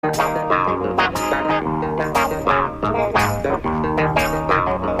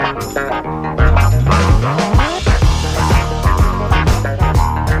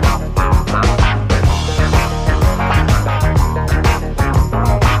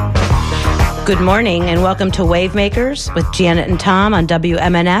Good morning and welcome to Wave Makers with Janet and Tom on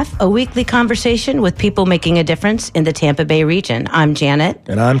WMNF, a weekly conversation with people making a difference in the Tampa Bay region. I'm Janet.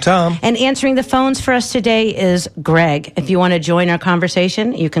 And I'm Tom. And answering the phones for us today is Greg. If you want to join our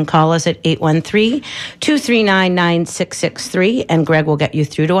conversation, you can call us at 813-239-9663 and Greg will get you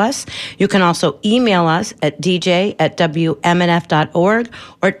through to us. You can also email us at dj@wmnf.org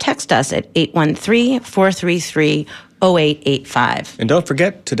or text us at 813-433-0885. And don't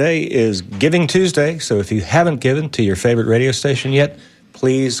forget, today is Giving Tuesday, so if you haven't given to your favorite radio station yet,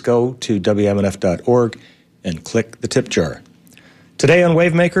 please go to WMNF.org and click the tip jar. Today on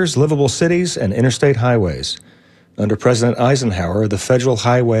Wave Makers, livable cities and interstate highways. Under President Eisenhower, the Federal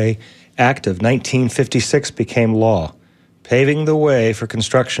Highway Act of 1956 became law, paving the way for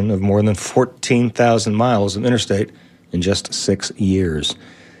construction of more than 14,000 miles of interstate in just 6 years.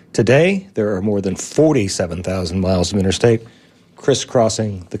 Today, there are more than 47,000 miles of interstate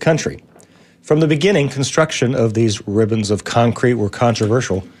crisscrossing the country. From the beginning, construction of these ribbons of concrete were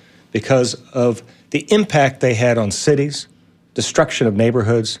controversial because of the impact they had on cities, destruction of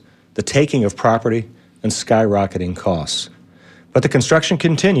neighborhoods, the taking of property, and skyrocketing costs. But the construction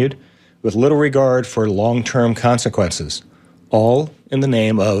continued with little regard for long-term consequences, all in the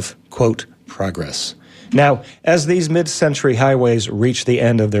name of, quote, progress. Now, as these mid-century highways reach the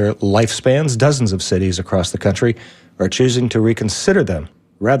end of their lifespans, dozens of cities across the country are choosing to reconsider them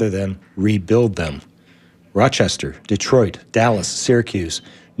rather than rebuild them. Rochester, Detroit, Dallas, Syracuse,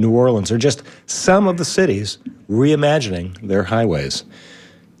 New Orleans are just some of the cities reimagining their highways.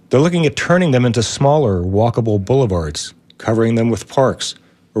 They're looking at turning them into smaller, walkable boulevards, covering them with parks,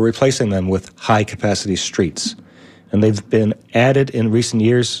 or replacing them with high-capacity streets. And they've been aided in recent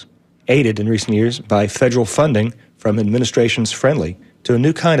years by federal funding from administrations friendly to a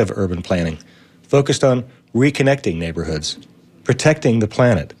new kind of urban planning, focused on reconnecting neighborhoods, protecting the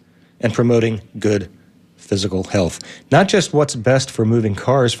planet, and promoting good physical health. Not just what's best for moving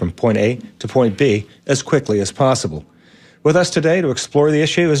cars from point A to point B as quickly as possible. With us today to explore the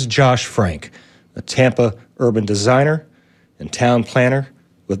issue is Josh Frank, a Tampa urban designer and town planner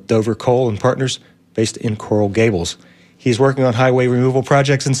with Dover Cole and Partners based in Coral Gables. He's working on highway removal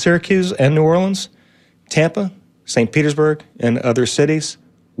projects in Syracuse and New Orleans, Tampa, St. Petersburg, and other cities.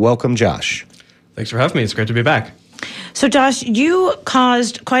 Welcome, Josh. Thanks for having me. It's great to be back. So, Josh, you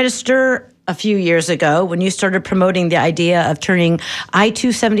caused quite a stir a few years ago when you started promoting the idea of turning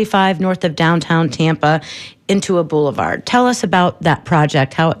I-275 north of downtown Tampa into a boulevard. Tell us about that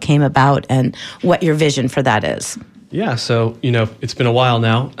project, how it came about, and what your vision for that is. Yeah, so, it's been a while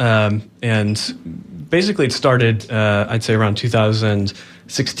now, and basically it started, I'd say, around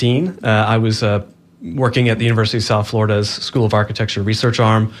 2016. I was working at the University of South Florida's School of Architecture research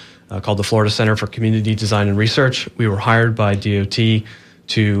arm called the Florida Center for Community Design and Research. We were hired by DOT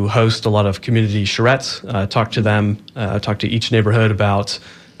to host a lot of community charrettes, talk to them, talk to each neighborhood about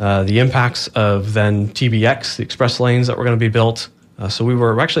the impacts of then TBX, the express lanes that were going to be built. So we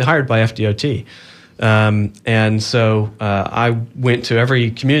were actually hired by FDOT. And so I went to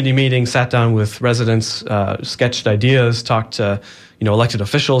every community meeting, sat down with residents, sketched ideas, talked to elected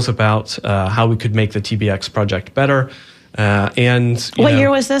officials about how we could make the TBX project better. And what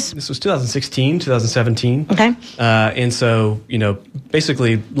year was this? This was 2016, 2017. Okay. And so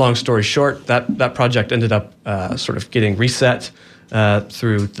basically, long story short, that project ended up sort of getting reset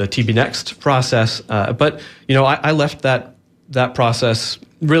through the TB Next process. But I left that process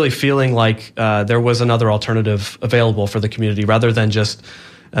really feeling like there was another alternative available for the community rather than just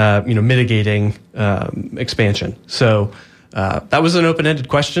mitigating expansion. So that was an open-ended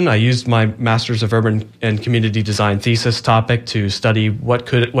question. I used my Master's of Urban and Community Design thesis topic to study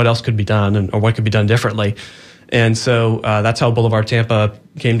what else could be done or what could be done differently. And so that's how Boulevard Tampa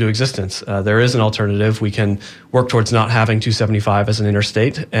came to existence. There is an alternative. We can work towards not having 275 as an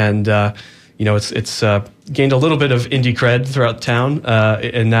interstate, and it's gained a little bit of indie cred throughout town,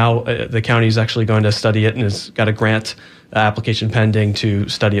 and now the county is actually going to study it and has got a grant application pending to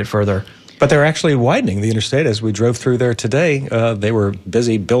study it further. But they're actually widening the interstate. As we drove through there today, they were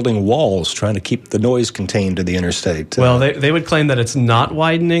busy building walls, trying to keep the noise contained to the interstate. Well, they would claim that it's not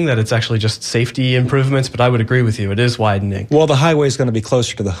widening, that it's actually just safety improvements, but I would agree with you. It is widening. Well, the highway is going to be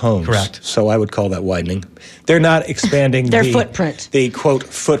closer to the homes. Correct. So I would call that widening. They're not expanding their footprint. The, quote,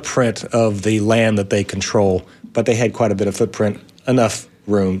 footprint of the land that they control, but they had quite a bit of footprint, enough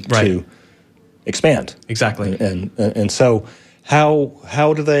room to expand. Exactly. And so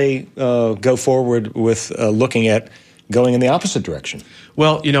How do they go forward with looking at going in the opposite direction?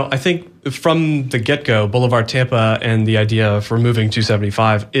 Well, I think from the get-go, Boulevard Tampa and the idea of removing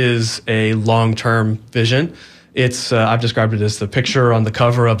 275 is a long-term vision. It's I've described it as the picture on the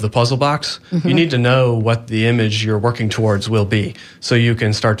cover of the puzzle box. Mm-hmm. You need to know what the image you're working towards will be, so you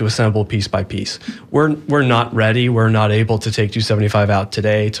can start to assemble piece by piece. We're not ready. We're not able to take 275 out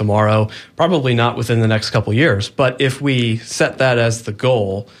today, tomorrow, probably not within the next couple years. But if we set that as the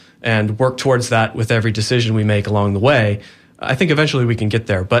goal and work towards that with every decision we make along the way, I think eventually we can get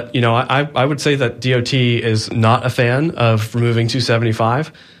there. But I would say that DOT is not a fan of removing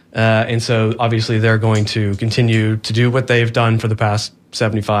 275. And so obviously they're going to continue to do what they've done for the past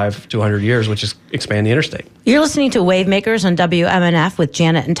 75 to 100 years, which is expand the interstate. You're listening to Wavemakers on WMNF with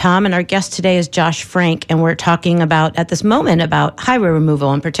Janet and Tom, and our guest today is Josh Frank, and we're talking about, at this moment, about highway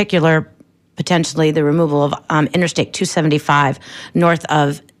removal, in particular, potentially the removal of Interstate 275 north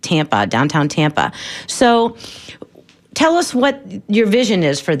of Tampa, downtown Tampa. So tell us what your vision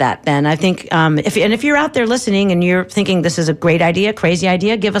is for that, Ben. I think if you're out there listening and you're thinking this is a great idea, crazy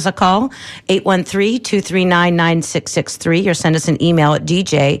idea, give us a call, 813-239-9663, or send us an email at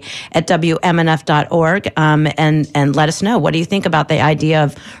dj@wmnf.org, and let us know. What do you think about the idea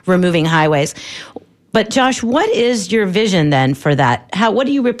of removing highways? But Josh, what is your vision then for that? What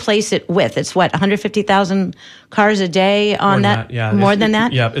do you replace it with? It's 150,000 cars a day on that? Yeah. More than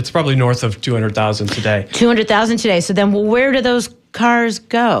that? Yeah, it's probably north of 200,000 today. 200,000 today. So then where do those cars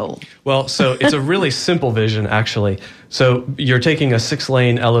go? Well, so it's a really simple vision, actually. So you're taking a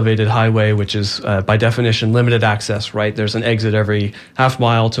 6-lane elevated highway, which is by definition limited access, right? There's an exit every half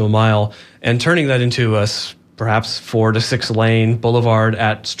mile to a mile, and turning that into a perhaps 4 to 6 lane boulevard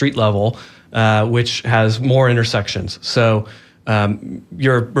at street level, which has more intersections. So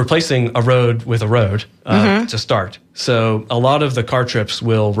you're replacing a road with a road to start. So a lot of the car trips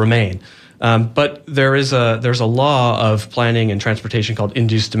will remain. But there's a law of planning and transportation called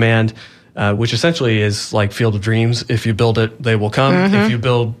induced demand, which essentially is like Field of Dreams. If you build it, they will come. If you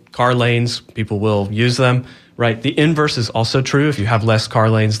build car lanes, people will use them. Right. The inverse is also true. If you have less car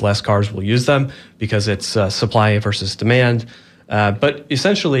lanes, less cars will use them because it's supply versus demand. But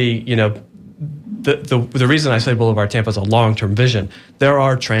essentially, the reason I say Boulevard Tampa is a long-term vision, there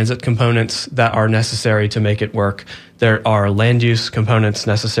are transit components that are necessary to make it work. There are land use components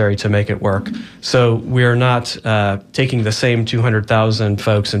necessary to make it work. So we're not taking the same 200,000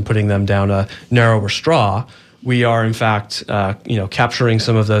 folks and putting them down a narrower straw. We are, in fact, capturing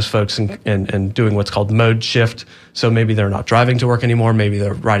some of those folks and doing what's called mode shift. So maybe they're not driving to work anymore. Maybe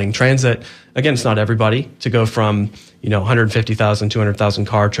they're riding transit. Again, it's not everybody. To go from 150,000, 200,000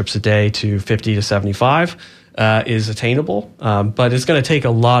 car trips a day to 50 to 75 is attainable, but it's going to take a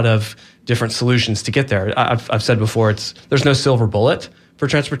lot of different solutions to get there. I've said before, there's no silver bullet for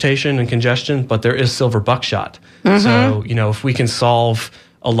transportation and congestion, but there is silver buckshot. So if we can solve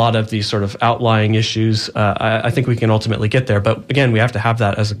a lot of these sort of outlying issues, I think we can ultimately get there. But again, we have to have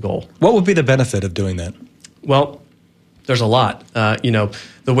that as a goal. What would be the benefit of doing that? Well, there's a lot.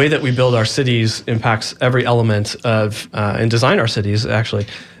 The way that we build our cities impacts every element of, and design our cities actually,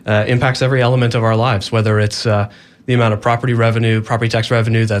 impacts every element of our lives, whether it's the amount of property tax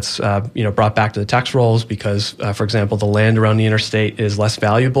revenue that's brought back to the tax rolls because, for example, the land around the interstate is less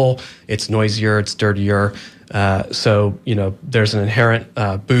valuable, it's noisier, it's dirtier. So there's an inherent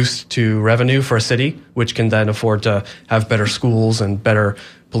boost to revenue for a city, which can then afford to have better schools and better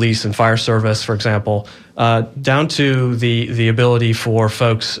police and fire service, for example, down to the ability for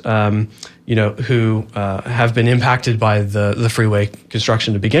folks who have been impacted by the freeway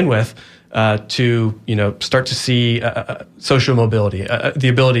construction to begin with, to start to see social mobility, the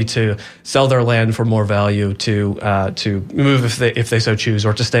ability to sell their land for more value, to move if they so choose,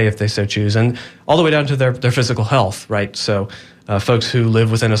 or to stay if they so choose, and all the way down to their physical health. Right. So folks who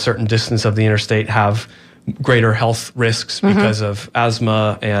live within a certain distance of the interstate have greater health risks because of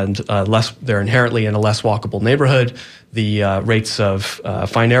asthma and they're inherently in a less walkable neighborhood. The rates of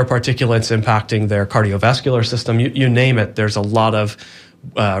fine air particulates impacting their cardiovascular system. You name it. There's a lot of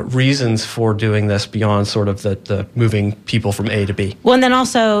reasons for doing this beyond sort of the moving people from A to B. Well, and then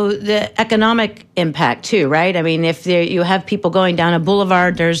also the economic impact too, right? I mean, if you have people going down a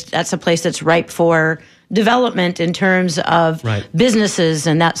boulevard, that's a place that's ripe for development in terms of businesses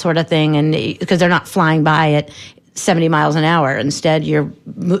and that sort of thing, and because they're not flying by it 70 miles an hour. Instead, you're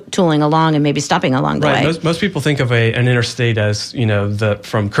tooling along and maybe stopping along the way. Most people think of an interstate as,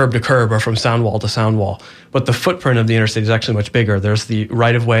 from curb to curb or from sound wall to sound wall. But the footprint of the interstate is actually much bigger. There's the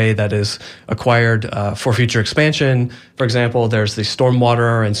right-of-way that is acquired for future expansion. For example, there's the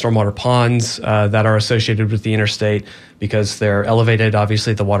stormwater and stormwater ponds that are associated with the interstate because they're elevated.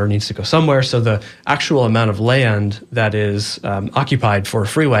 Obviously, the water needs to go somewhere. So the actual amount of land that is occupied for a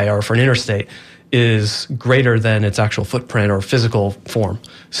freeway or for an interstate is greater than its actual footprint or physical form.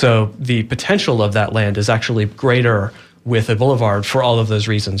 So the potential of that land is actually greater with a boulevard for all of those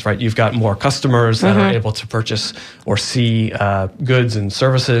reasons, right? You've got more customers that are able to purchase or see goods and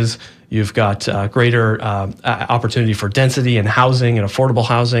services. You've got greater opportunity for density and housing and affordable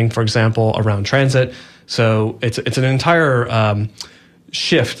housing, for example, around transit. So it's an entire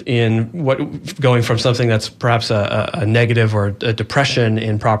shift in going from something that's perhaps a negative or a depression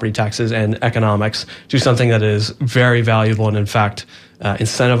in property taxes and economics to something that is very valuable and in fact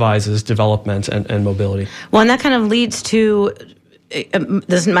incentivizes development and mobility. Well, and that kind of leads to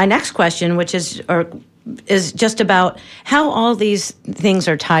this my next question, which is just about how all these things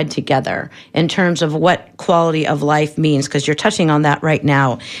are tied together in terms of what quality of life means, because you're touching on that right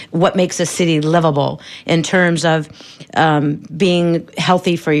now. What makes a city livable in terms of being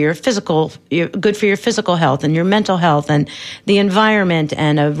healthy for your good for your physical health and your mental health and the environment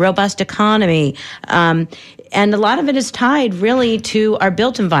and a robust economy. And a lot of it is tied really to our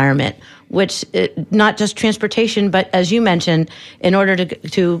built environment, which not just transportation, but as you mentioned, in order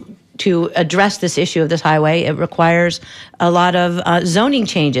to address this issue of this highway, it requires a lot of zoning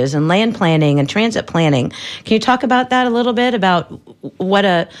changes and land planning and transit planning. Can you talk about that a little bit, about what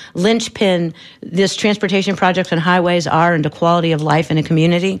a linchpin this transportation projects and highways are into quality of life in a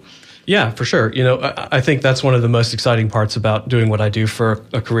community? Yeah, for sure. I think that's one of the most exciting parts about doing what I do for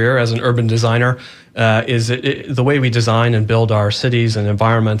a career as an urban designer, is the way we design and build our cities and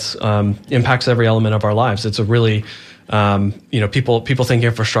environments impacts every element of our lives. It's a really people think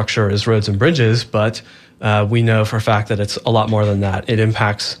infrastructure is roads and bridges, but we know for a fact that it's a lot more than that. It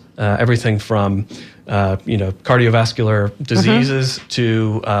impacts everything from cardiovascular diseases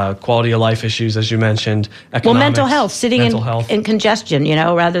to quality of life issues, as you mentioned, economics. Well, mental health, sitting in congestion,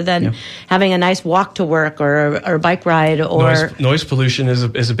 rather than having a nice walk to work or a bike ride. Or noise pollution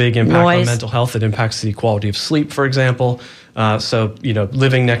is a big impact on mental health. It impacts the quality of sleep, for example. So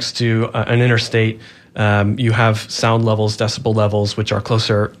living next to an interstate, you have sound levels, decibel levels, which are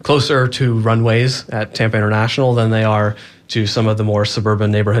closer to runways at Tampa International than they are to some of the more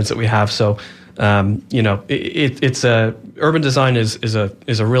suburban neighborhoods that we have. So, it's urban design is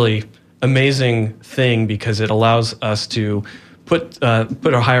a really amazing thing because it allows us to put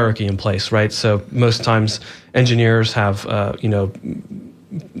a hierarchy in place, right? So most times engineers have, God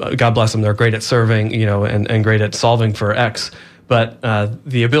bless them, they're great at serving, and great at solving for X. But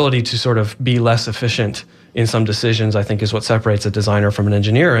the ability to sort of be less efficient in some decisions, I think, is what separates a designer from an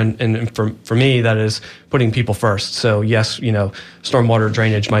engineer. And for me, that is putting people first. So yes, stormwater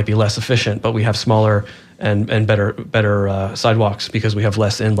drainage might be less efficient, but we have smaller and better sidewalks because we have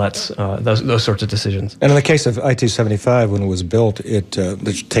less inlets, those sorts of decisions. And in the case of I-275, when it was built,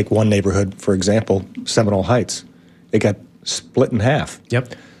 let's take one neighborhood, for example, Seminole Heights. It got split in half.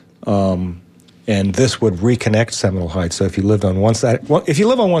 Yep. And this would reconnect Seminole Heights. So if you live on one side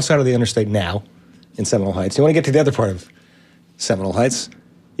of the interstate now in Seminole Heights, you want to get to the other part of Seminole Heights,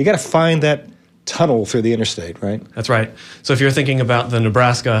 you got to find that tunnel through the interstate, right? That's right. So if you're thinking about the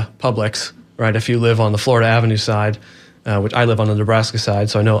Nebraska Publix, right, if you live on the Florida Avenue side, which I live on the Nebraska side,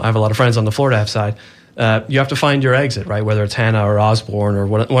 so I have a lot of friends on the Florida Ave side, you have to find your exit, right, whether it's Hannah or Osborne or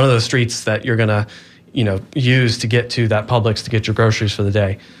one of those streets that you're going to use to get to that Publix to get your groceries for the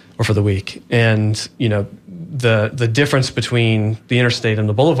day or for the week. And, the difference between the interstate and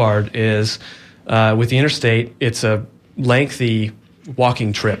the boulevard is with the interstate, it's a lengthy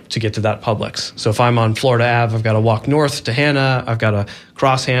walking trip to get to that Publix. So if I'm on Florida Ave, I've got to walk north to Hannah, I've got to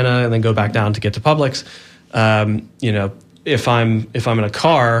cross Hannah and then go back down to get to Publix. If I'm in a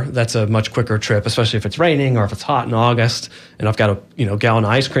car, that's a much quicker trip, especially if it's raining or if it's hot in August and I've got a gallon of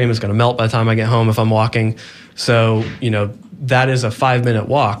ice cream is going to melt by the time I get home if I'm walking. So, that is a 5-minute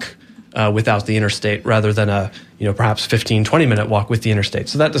walk without the interstate rather than a, perhaps 15, 20-minute walk with the interstate.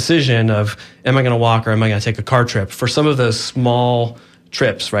 So that decision of, am I going to walk or am I going to take a car trip? For some of those small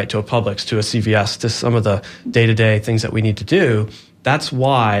trips, right, to a Publix, to a CVS, to some of the day-to-day things that we need to do, that's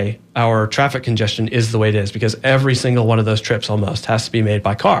why our traffic congestion is the way it is, because every single one of those trips almost has to be made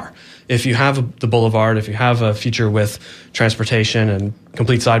by car. If you have the boulevard, if you have a future with transportation and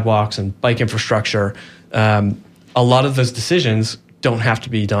complete sidewalks and bike infrastructure, a lot of those decisions don't have to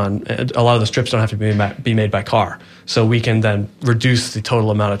be done. A lot of those trips don't have to be made by car. So we can then reduce the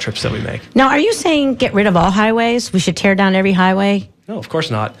total amount of trips that we make. Now, are you saying get rid of all highways? We should tear down every highway? No, of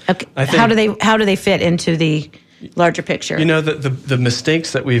course not. Okay. How do they fit into the larger picture? The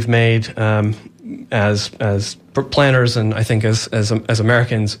mistakes that we've made as planners and I think as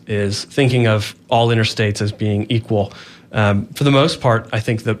Americans is thinking of all interstates as being equal. For the most part, I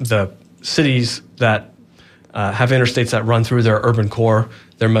think the cities that have interstates that run through their urban core,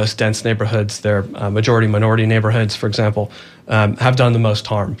 their most dense neighborhoods, their majority-minority neighborhoods, for example, have done the most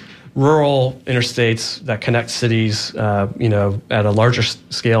harm. Rural interstates that connect cities, at a larger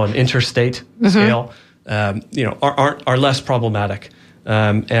scale, an interstate scale, are less problematic,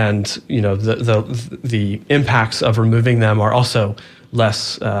 and the impacts of removing them are also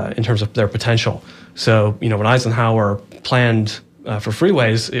less in terms of their potential. So, when Eisenhower planned for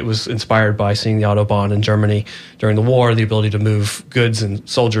freeways, it was inspired by seeing the Autobahn in Germany during the war, the ability to move goods and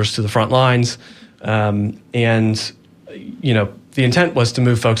soldiers to the front lines. The intent was to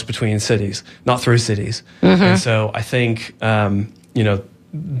move folks between cities, not through cities. And so I think,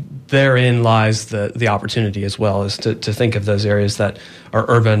 therein lies the opportunity as well, is to think of those areas that are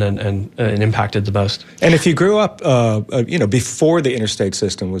urban and impacted the most. And if you grew up, before the interstate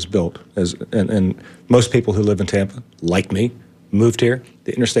system was built, and most people who live in Tampa, like me, moved here,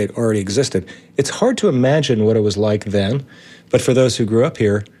 the interstate already existed. It's hard to imagine what it was like then, but for those who grew up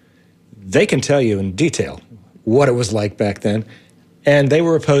here, they can tell you in detail what it was like back then, and they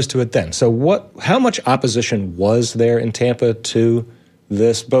were opposed to it then. So how much opposition was there in Tampa to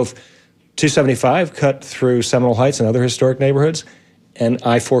this? Both 275 cut through Seminole Heights and other historic neighborhoods, and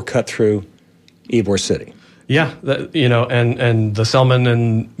I-4 cut through Ybor City. Yeah, and the Selman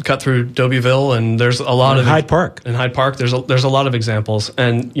and cut through Dobyville, and there's a lot of Hyde Park. In Hyde Park, there's a lot of examples,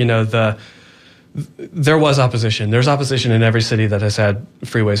 and there was opposition. There's opposition in every city that has had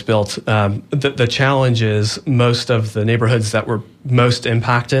freeways built. The challenge is most of the neighborhoods that were most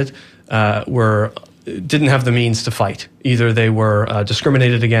impacted didn't have the means to fight. Either they were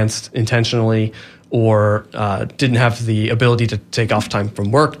discriminated against intentionally, or didn't have the ability to take off time from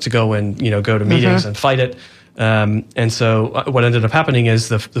work to go and go to meetings and fight it. And so what ended up happening is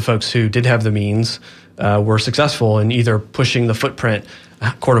the folks who did have the means were successful in either pushing the footprint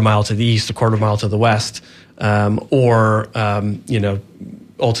a quarter mile to the east, a quarter mile to the west, or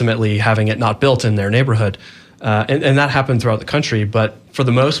ultimately having it not built in their neighborhood. And that happened throughout the country. But for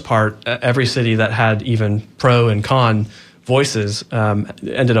the most part, every city that had even pro and con voices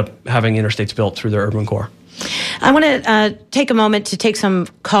ended up having interstates built through their urban core. I want to take a moment to take some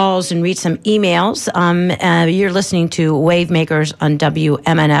calls and read some emails. You're listening to Wave Makers on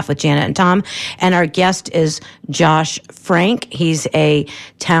WMNF with Janet and Tom, and our guest is Josh Frank. He's a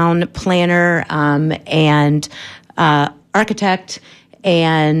town planner and architect,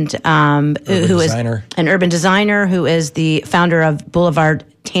 and an urban designer who is the founder of Boulevard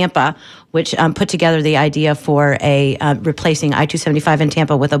Tampa, which put together the idea for replacing I-275 in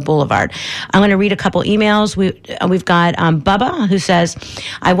Tampa with a boulevard. I'm going to read a couple emails. We've got Bubba, who says,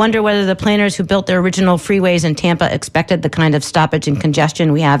 I wonder whether the planners who built their original freeways in Tampa expected the kind of stoppage and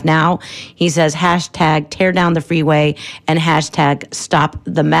congestion we have now. He says, hashtag tear down the freeway and hashtag stop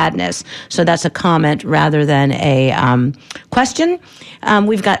the madness. So that's a comment rather than a question.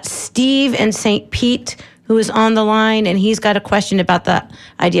 We've got Steve in St. Pete, who is on the line, and he's got a question about the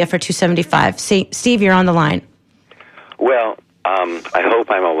idea for 275. Steve, you're on the line. Well, I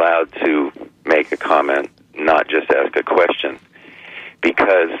hope I'm allowed to make a comment, not just ask a question,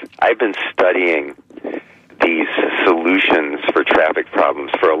 because I've been studying these solutions for traffic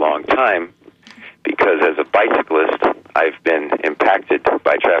problems for a long time, because as a bicyclist, I've been impacted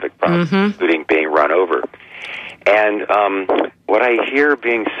by traffic problems, including being run over. And what I hear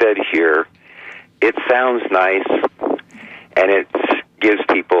being said here, it sounds nice, and it gives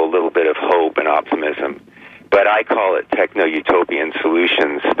people a little bit of hope and optimism, but I call it techno-utopian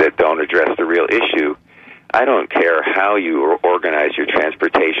solutions that don't address the real issue. I don't care how you organize your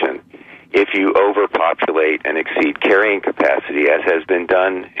transportation. If you overpopulate and exceed carrying capacity, as has been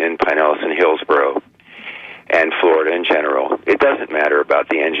done in Pinellas and Hillsborough and Florida in general, it doesn't matter about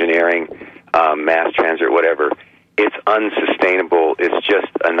the engineering, mass transit, whatever. It's unsustainable. It's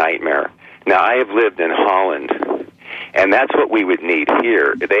just a nightmare. Now, I have lived in Holland, and that's what we would need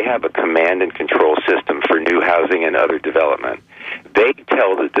here. They have a command and control system for new housing and other development. They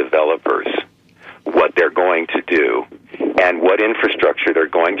tell the developers what they're going to do and what infrastructure they're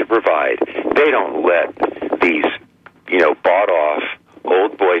going to provide. They don't let these, bought-off,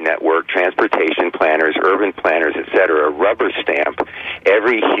 Old Boy Network, transportation planners, urban planners, etc., rubber stamp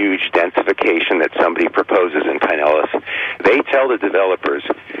every huge densification that somebody proposes in Pinellas. They tell the developers,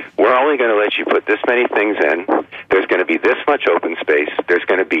 we're only going to let you put this many things in. There's going to be this much open space. There's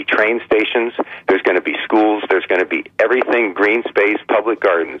going to be train stations. There's going to be schools. There's going to be everything, green space, public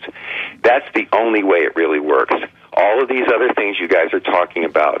gardens. That's the only way it really works. All of these other things you guys are talking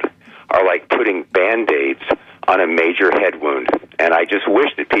about are like putting Band-Aids on a major head wound. And I just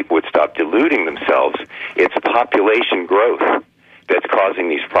wish that people would stop deluding themselves. It's population growth that's causing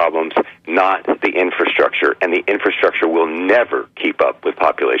these problems, not the infrastructure. And the infrastructure will never keep up with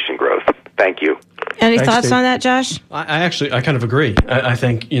population growth. Thank you. Any Thanks, thoughts Steve. on that, Josh? I kind of agree. I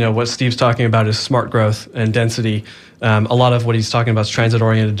think, what Steve's talking about is smart growth and density. A lot of what he's talking about is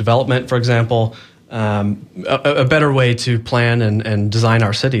transit-oriented development, for example. A better way to plan and design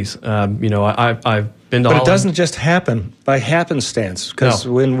our cities. I've been to Holland. But it doesn't just happen by happenstance, because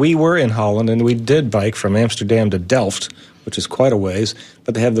when we were in Holland, and we did bike from Amsterdam to Delft, which is quite a ways,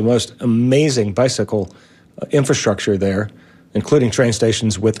 but they have the most amazing bicycle infrastructure there, including train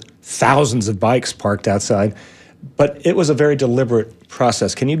stations with thousands of bikes parked outside. But it was a very deliberate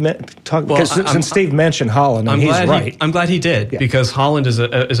process. Can you talk? Because since Steve mentioned Holland, and he's right. I'm glad he did, because Holland is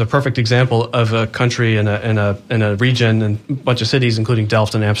a perfect example of a country and a region and a bunch of cities, including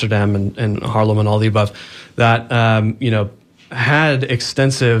Delft and Amsterdam and Haarlem and all the above, that had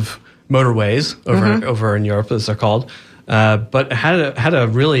extensive motorways over in Europe, as they're called. But had a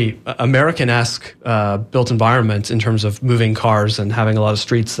really American-esque built environment in terms of moving cars and having a lot of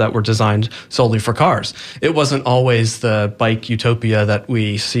streets that were designed solely for cars. It wasn't always the bike utopia that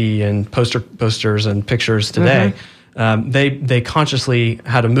we see in posters and pictures today. They consciously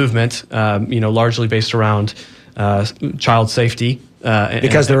had a movement, largely based around child safety.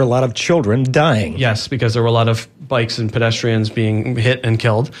 Because there were a lot of children dying. Yes, because there were a lot of bikes and pedestrians being hit and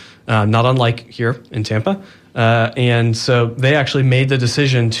killed, not unlike here in Tampa. And so they actually made the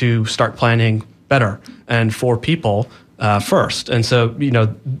decision to start planning better and for people first. And so,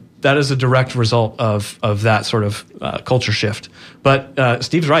 that is a direct result of that sort of culture shift. But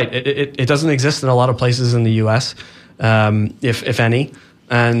Steve's right. It doesn't exist in a lot of places in the U.S., if any.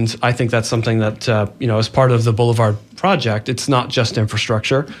 And I think that's something that, as part of the Boulevard project, it's not just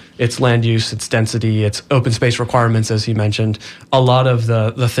infrastructure. It's land use, it's density, it's open space requirements, as he mentioned. A lot of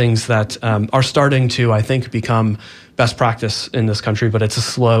the things that are starting to, I think, become best practice in this country, but it's a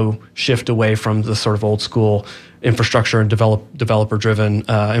slow shift away from the sort of old school infrastructure and developer-driven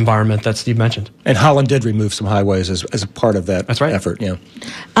environment that Steve mentioned. And Holland did remove some highways as a part of that effort. Yeah.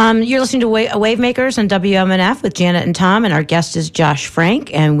 You're listening to Wave Makers on WMNF with Janet and Tom, and our guest is Josh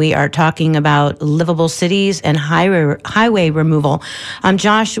Frank, and we are talking about livable cities and highway removal.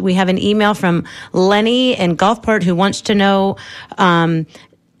 Josh, we have an email from Lenny in Gulfport who wants to know,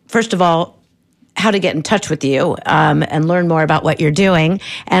 first of all, how to get in touch with you and learn more about what you're doing,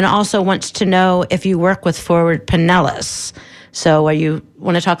 and also wants to know if you work with Forward Pinellas. So you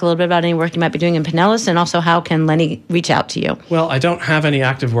want to talk a little bit about any work you might be doing in Pinellas, and also how can Lenny reach out to you? Well, I don't have any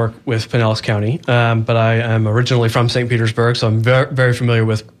active work with Pinellas County, but I am originally from St. Petersburg, so I'm very, very familiar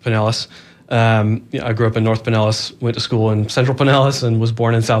with Pinellas. I grew up in North Pinellas, went to school in Central Pinellas, and was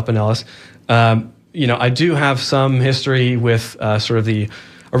born in South Pinellas. I do have some history with sort of the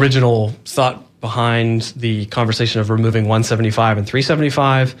original thought behind the conversation of removing 175 and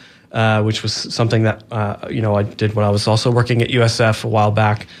 375, which was something that I did when I was also working at USF a while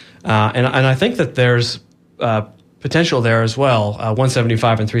back, and I think that there's potential there as well.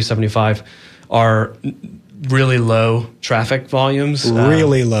 175 and 375 are really low traffic volumes.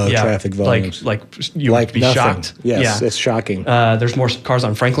 Really low traffic volumes. Like you would be nothing. shocked. Yes, it's shocking. There's more cars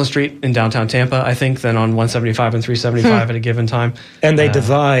on Franklin Street in downtown Tampa, I think, than on 175 and 375 at a given time. And they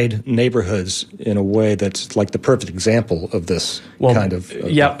divide neighborhoods in a way that's like the perfect example of this kind of...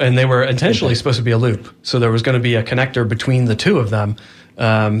 and they were intentionally supposed to be a loop. So there was going to be a connector between the two of them.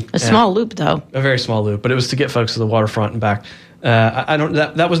 A small loop, though. A very small loop, but it was to get folks to the waterfront and back.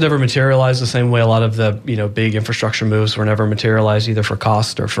 That was never materialized the same way a lot of the big infrastructure moves were never materialized, either for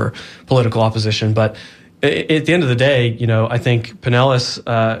cost or for political opposition. But at the end of the day, I think Pinellas,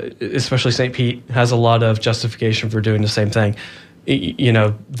 especially St. Pete, has a lot of justification for doing the same thing.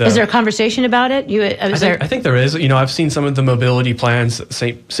 Is there a conversation about it? I think there is. I've seen some of the mobility plans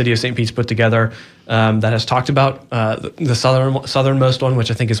City of St. Pete's put together that has talked about the southernmost one,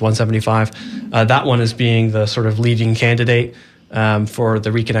 which I think is 175. That one is being the sort of leading candidate for the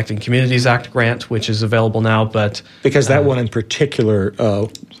Reconnecting Communities Act grant, which is available now. But because that one in particular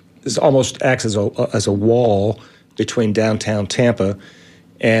is almost acts as a wall between downtown Tampa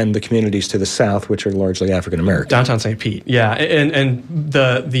and the communities to the south, which are largely African American. Downtown St. Pete, yeah, and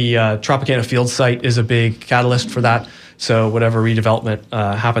the Tropicana Field site is a big catalyst for that. So whatever redevelopment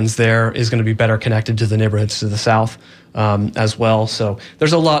happens there is going to be better connected to the neighborhoods to the south as well. So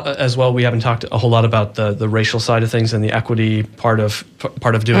there's a lot as well. We haven't talked a whole lot about the racial side of things and the equity part of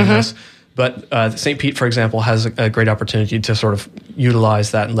doing this. But St. Pete, for example, has a great opportunity to sort of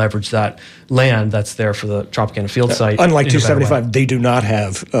utilize that and leverage that land that's there for the Tropicana Field site. Unlike 275, they do not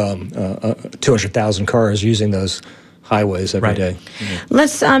have 200,000 cars using those highways every day. Mm-hmm.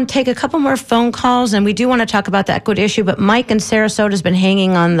 Let's take a couple more phone calls, and we do want to talk about the equity issue. But Mike in Sarasota has been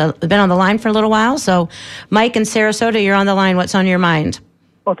on the line for a little while. So, Mike in Sarasota, you're on the line. What's on your mind?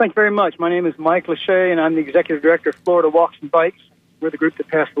 Well, thank you very much. My name is Mike Lachey, and I'm the executive director of Florida Walks and Bikes. We're the group that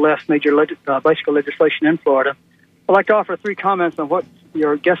passed the last major bicycle legislation in Florida. I'd like to offer 3 comments on what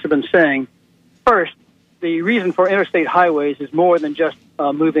your guests have been saying. First, the reason for interstate highways is more than just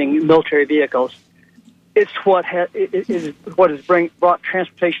moving military vehicles. It's what has brought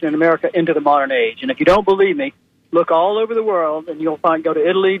transportation in America into the modern age. And if you don't believe me, look all over the world, and you'll go to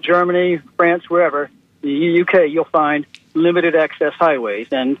Italy, Germany, France, wherever, the UK, you'll find limited access highways.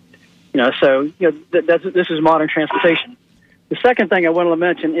 And this is modern transportation. The second thing I want to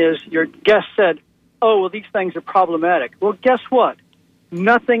mention is your guest said, oh, well, these things are problematic. Well, guess what?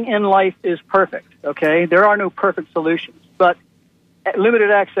 Nothing in life is perfect, okay? There are no perfect solutions. But at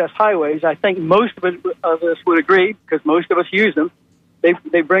limited access highways, I think most of us would agree, because most of us use them, they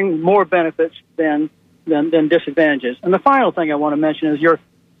bring more benefits than disadvantages. And the final thing I want to mention is your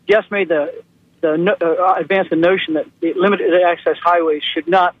guest made advanced the notion that the limited access highways should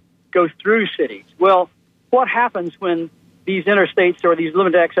not go through cities. Well, what happens when these interstates or these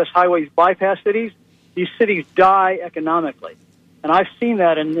limited access highways bypass cities? These cities die economically. And I've seen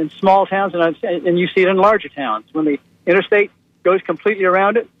that in small towns, and you see it in larger towns. When the interstate goes completely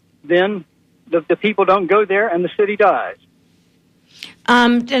around it, then the people don't go there and the city dies.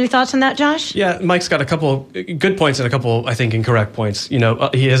 Any thoughts on that, Josh? Yeah, Mike's got a couple good points and a couple, I think, incorrect points. He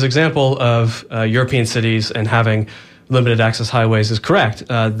has example of European cities and having limited access highways is correct.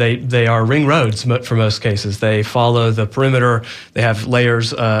 They are ring roads for most cases. They follow the perimeter. They have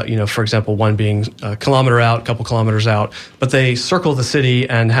layers, for example, one being a kilometer out, a couple kilometers out, but they circle the city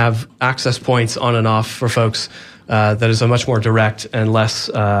and have access points on and off for folks. That is a much more direct and less,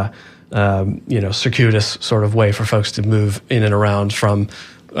 circuitous sort of way for folks to move in and around from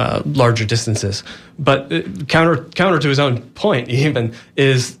larger distances. But counter to his own point, even,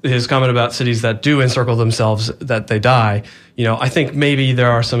 is his comment about cities that do encircle themselves, that they die. I think maybe there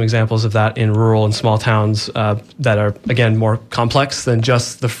are some examples of that in rural and small towns that are, again, more complex than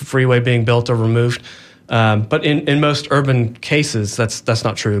just the freeway being built or removed. But in most urban cases, that's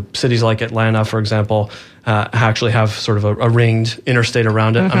not true. Cities like Atlanta, for example, actually have sort of a ringed interstate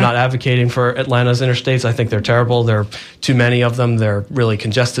around it. Mm-hmm. I'm not advocating for Atlanta's interstates. I think they're terrible. There are too many of them. They're really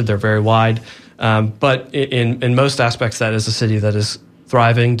congested. They're very wide. But in most aspects, that is a city that is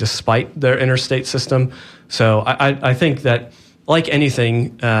thriving despite their interstate system. So I think that, like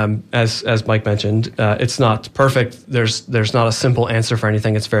anything, as Mike mentioned, it's not perfect. There's not a simple answer for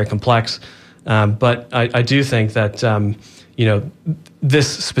anything. It's very complex. But I do think that,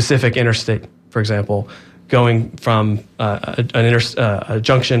 this specific interstate, for example, going from a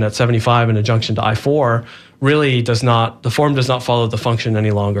junction at 75 and a junction to I-4 really the form does not follow the function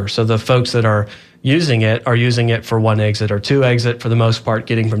any longer. So the folks that are using it for one exit or two exit for the most part,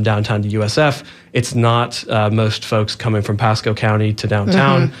 getting from downtown to USF. It's not most folks coming from Pasco County to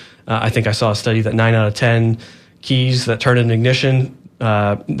downtown. Mm-hmm. I think I saw a study that 9 out of 10 keys that turn in ignition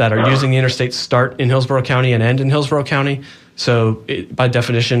that are using the interstate start in Hillsborough County and end in Hillsborough County. So it, by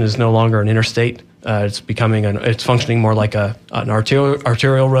definition, is no longer an interstate. It's functioning more like an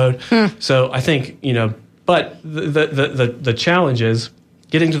arterial road. So I think, but the challenge is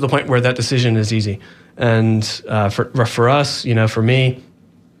getting to the point where that decision is easy. And for us, for me,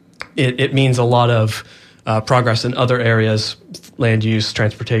 it means a lot of progress in other areas, land use,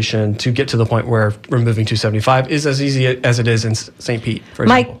 transportation, to get to the point where removing 275 is as easy as it is in St. Pete, for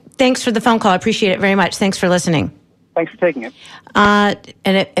example. Mike, thanks for the phone call. I appreciate it very much. Thanks for listening. Thanks for taking it. And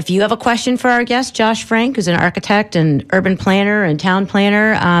if you have a question for our guest, Josh Frank, who's an architect and urban planner and town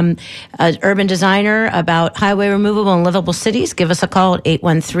planner, an urban designer about highway removable and livable cities, give us a call at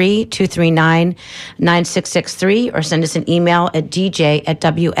 813-239-9663 or send us an email at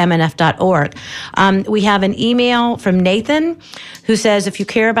dj@wmnf.org. We have an email from Nathan who says, if you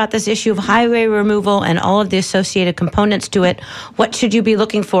care about this issue of highway removal and all of the associated components to it, what should you be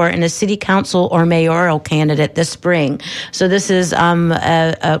looking for in a city council or mayoral candidate this spring? So this is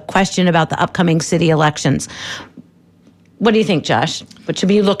a question about the upcoming city elections. What do you think, Josh? What should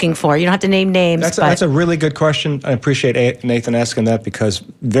we be looking for? You don't have to name names. That's a really good question. I appreciate Nathan asking that, because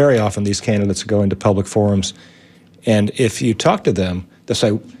very often these candidates go into public forums, and if you talk to them, they'll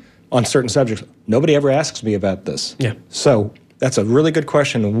say, on certain subjects, nobody ever asks me about this. Yeah. So that's a really good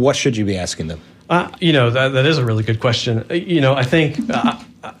question. What should you be asking them? That is a really good question. I think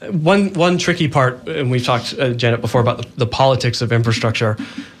one tricky part, and we've talked, Janet, before about the politics of infrastructure.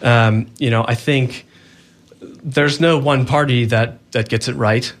 I think there's no one party that gets it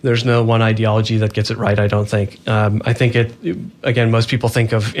right. There's no one ideology that gets it right, I don't think. I think again, most people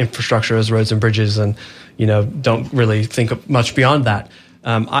think of infrastructure as roads and bridges and, don't really think much beyond that.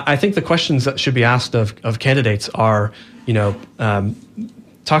 I think the questions that should be asked of candidates are,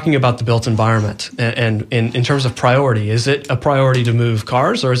 talking about the built environment and in terms of priority. Is it a priority to move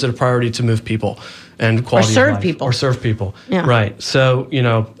cars, or is it a priority to move people and quality of life? People. Or serve people. Yeah. Right. So,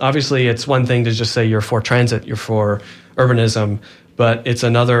 obviously it's one thing to just say you're for transit, you're for urbanism, but it's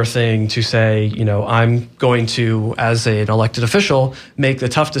another thing to say, I'm going to, as an elected official, make the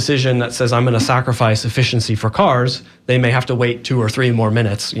tough decision that says I'm going to sacrifice efficiency for cars. They may have to wait 2 or 3 more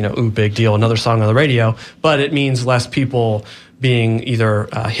minutes, big deal, another song on the radio, but it means less people being either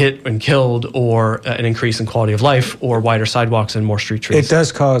hit and killed, or an increase in quality of life, or wider sidewalks and more street trees. It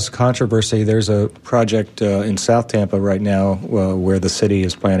does cause controversy. There's a project in South Tampa right now where the city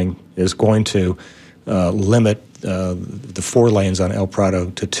is going to limit the 4 lanes on El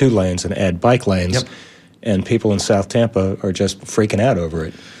Prado to 2 lanes and add bike lanes. Yep. And people in South Tampa are just freaking out over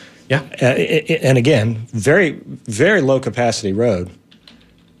it. Yeah. And again, very, very low capacity road.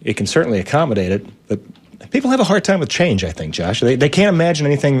 It can certainly accommodate it, but people have a hard time with change, I think, Josh. They can't imagine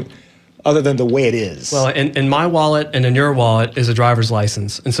anything other than the way it is. Well, in my wallet and in your wallet is a driver's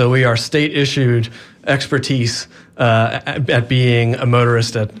license. And so we are state-issued expertise at being a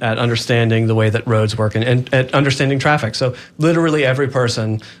motorist, at understanding the way that roads work and at understanding traffic. So literally every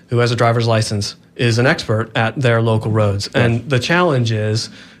person who has a driver's license is an expert at their local roads. Yeah. And the challenge is,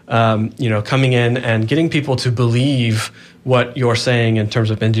 coming in and getting people to believe what you're saying in terms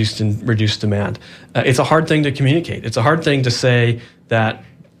of induced and reduced demand. It's a hard thing to communicate. It's a hard thing to say that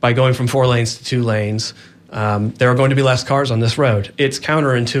by going from 4 lanes to 2 lanes, there are going to be less cars on this road. It's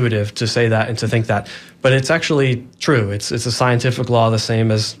counterintuitive to say that and to think that, but it's actually true. It's a scientific law, the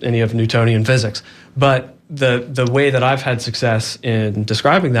same as any of Newtonian physics. But the way that I've had success in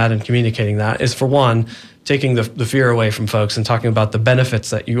describing that and communicating that is, for one, taking the fear away from folks and talking about the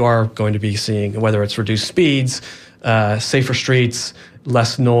benefits that you are going to be seeing, whether it's reduced speeds, safer streets,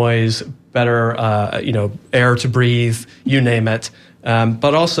 less noise, better air to breathe, you name it.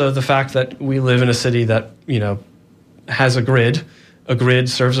 But also the fact that we live in a city that has a grid. A grid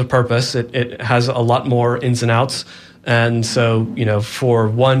serves a purpose. It has a lot more ins and outs. And so, for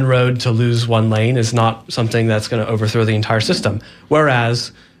one road to lose 1 lane is not something that's going to overthrow the entire system.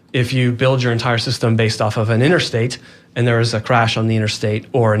 Whereas if you build your entire system based off of an interstate and there is a crash on the interstate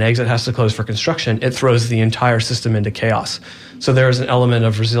or an exit has to close for construction, it throws the entire system into chaos. So there is an element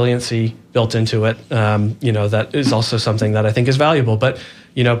of resiliency built into it, that is also something that I think is valuable. But,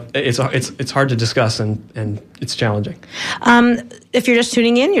 it's hard to discuss and it's challenging. If you're just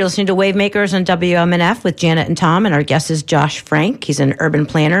tuning in, you're listening to Wavemakers on WMNF with Janet and Tom, and our guest is Josh Frank. He's an urban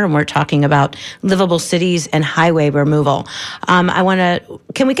planner, and we're talking about livable cities and highway removal.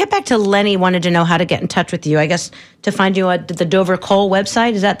 Can we get back to Lenny wanted to know how to get in touch with you? I guess to find you at the Dover Coal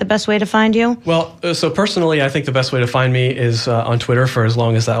website, is that the best way to find you? Well, so personally, I think the best way to find me is on Twitter for as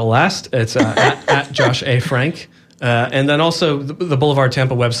long as that will last. It's at Josh A. Frank. And then also the Boulevard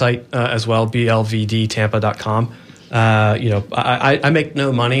Tampa website as well, blvdtampa.com. I make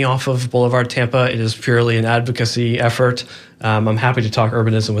no money off of Boulevard Tampa. It is purely an advocacy effort. I'm happy to talk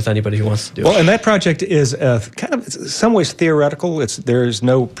urbanism with anybody who wants to do it. Well, and that project is kind of, in some ways, theoretical. There's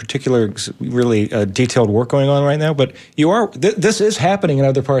no particular, really detailed work going on right now, but this is happening in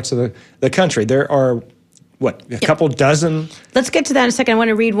other parts of the country. There are, a couple dozen? Let's get to that in a second. I want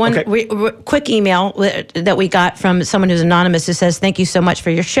to read one quick email that we got from someone who's anonymous who says, thank you so much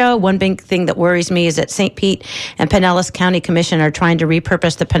for your show. One big thing that worries me is that St. Pete and Pinellas County Commission are trying to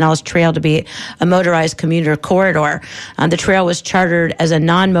repurpose the Pinellas Trail to be a motorized commuter corridor. The trail was chartered as a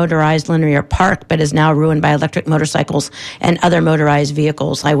non-motorized linear park, but is now ruined by electric motorcycles and other motorized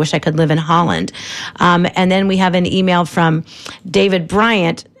vehicles. I wish I could live in Holland. And then we have an email from David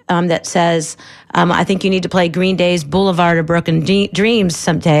Bryant that says, I think you need to play Green Day's Boulevard of Broken Dreams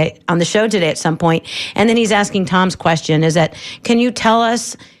someday on the show today at some point. And then he's asking Tom's question is that, can you tell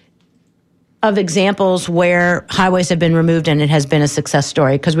us of examples where highways have been removed and it has been a success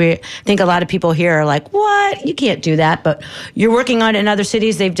story? Because we think a lot of people here are like, what? You can't do that. But you're working on it in other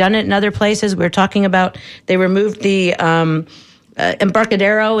cities. They've done it in other places. We're talking about they removed the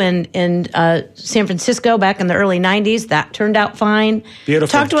Embarcadero in San Francisco back in the early 90s. That turned out fine.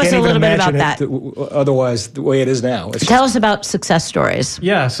 Beautiful. Talk to us a little bit about that. Otherwise, the way it is now. Tell us about success stories.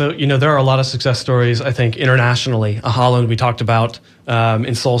 Yeah, so there are a lot of success stories, I think, internationally. Holland, we talked about.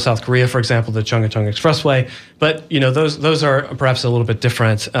 In Seoul, South Korea, for example, the Cheonggyecheong Expressway. But, those are perhaps a little bit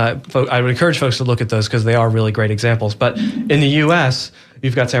different. I would encourage folks to look at those because they are really great examples. But in the U.S.,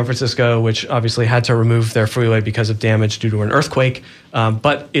 you've got San Francisco, which obviously had to remove their freeway because of damage due to an earthquake.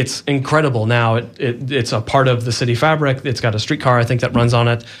 But it's incredible now. It's a part of the city fabric. It's got a streetcar, I think, that runs on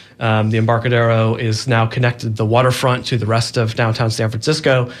it. The Embarcadero is now connected the waterfront to the rest of downtown San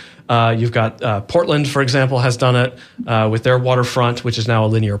Francisco. You've got Portland, for example, has done it with their waterfront, which is now a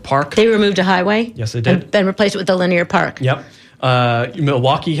linear park. They removed a highway? Yes, they did. And replaced it with a linear park. Yep.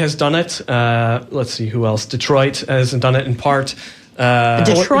 Milwaukee has done it. Let's see who else. Detroit has done it in part.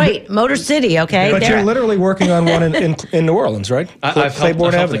 Detroit, Motor City, okay? But you're literally working on one in New Orleans, right? I've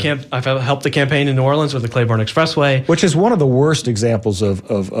helped the campaign in New Orleans with the Claiborne Expressway. Which is one of the worst examples of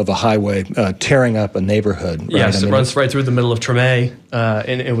a highway tearing up a neighborhood. Right? Yes, it runs right through the middle of Treme,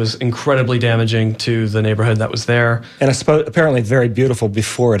 and it was incredibly damaging to the neighborhood that was there. And it's apparently very beautiful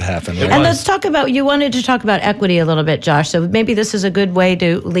before it happened. Right? And let's talk about, you wanted to talk about equity a little bit, Josh, so maybe this is a good way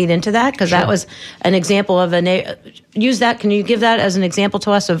to lead into that, because that was an example of use that. Can you give that as an example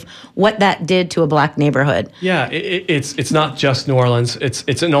to us of what that did to a black neighborhood? Yeah, it's not just New Orleans.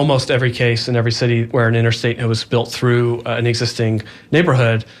 It's in almost every case in every city where an interstate was built through an existing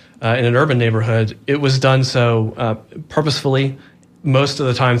neighborhood, in an urban neighborhood. It was done so purposefully, most of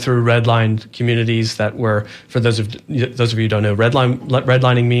the time through redlined communities that were, for those of you who don't know,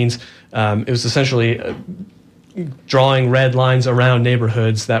 redlining means it was essentially drawing red lines around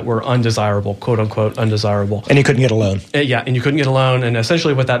neighborhoods that were undesirable, quote unquote, undesirable. And you couldn't get a loan. Yeah, and you couldn't get a loan. And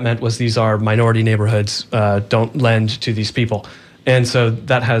essentially what that meant was these are minority neighborhoods, don't lend to these people. And so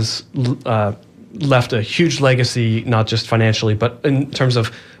that has left a huge legacy, not just financially, but in terms of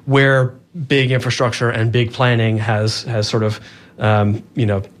where big infrastructure and big planning has sort of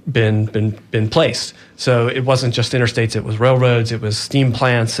been placed. So it wasn't just interstates, it was railroads, it was steam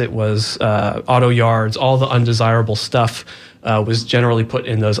plants, it was auto yards. All the undesirable stuff was generally put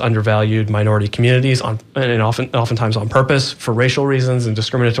in those undervalued minority communities, and oftentimes on purpose for racial reasons and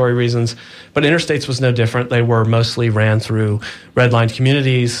discriminatory reasons. But interstates was no different. They were mostly ran through redlined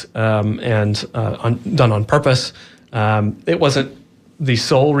communities and done on purpose. It wasn't the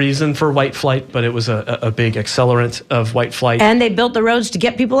sole reason for white flight, but it was a big accelerant of white flight. And they built the roads to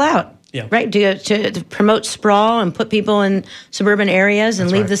get people out, right? To promote sprawl and put people in suburban areas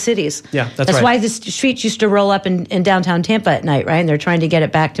and leave the cities. Yeah, that's right. why the streets used to roll up in downtown Tampa at night, right? And they're trying to get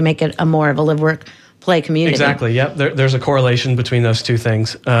it back to make it a more of a live-work-play community. Exactly, yep. There's a correlation between those two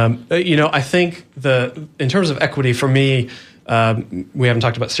things. I think in terms of equity, for me, we haven't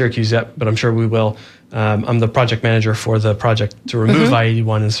talked about Syracuse yet, but I'm sure we will. I'm the project manager for the project to remove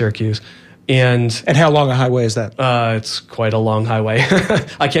I-81 in Syracuse. And how long a highway is that? It's quite a long highway.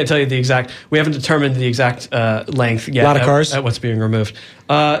 I can't tell you the exact. We haven't determined the exact length yet. A lot of cars at what's being removed.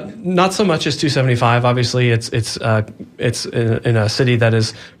 Not so much as 275. Obviously, it's in a city that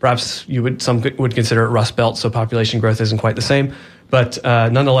is perhaps some would consider it Rust Belt, so population growth isn't quite the same. But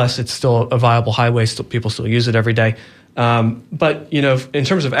nonetheless, it's still a viable highway. People still use it every day. But in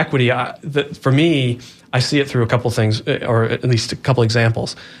terms of equity, for me, I see it through a couple things, or at least a couple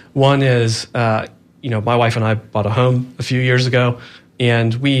examples. One is, my wife and I bought a home a few years ago,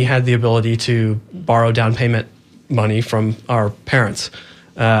 and we had the ability to borrow down payment money from our parents.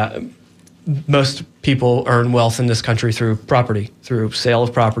 Most people earn wealth in this country through property, through sale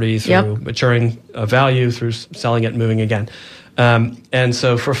of property, through maturing value, through selling it and moving again. And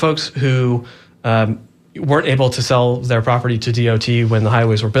so for folks who weren't able to sell their property to DOT when the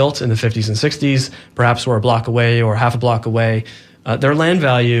highways were built in the 50s and 60s, perhaps were a block away or half a block away, their land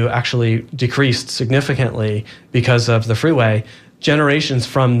value actually decreased significantly because of the freeway. Generations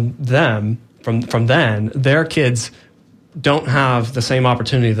from then, their kids don't have the same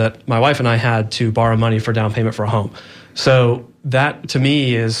opportunity that my wife and I had to borrow money for down payment for a home. So that, to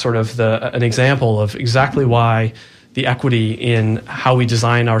me, is sort of an example of exactly why the equity in how we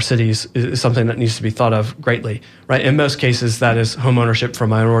design our cities is something that needs to be thought of greatly, right? In most cases, that is home ownership for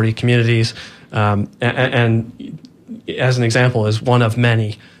minority communities, and as an example, is one of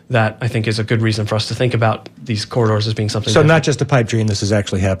many that I think is a good reason for us to think about these corridors as being something. So different. not just a pipe dream, this is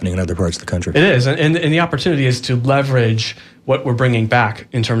actually happening in other parts of the country. It is, and the opportunity is to leverage what we're bringing back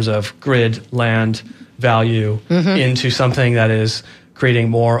in terms of grid, land, value into something that is creating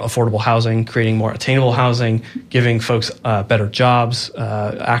more affordable housing, creating more attainable housing, giving folks better jobs,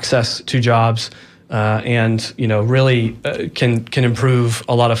 access to jobs, and really can improve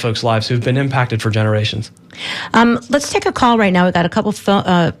a lot of folks' lives who've been impacted for generations. Let's take a call right now. We've got a couple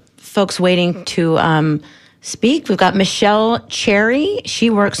folks waiting to speak. We've got Michelle Cherry. She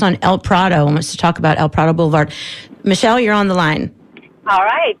works on El Prado and wants to talk about El Prado Boulevard. Michelle, you're on the line. All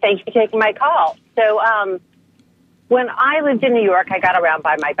right. Thanks for taking my call. So when I lived in New York, I got around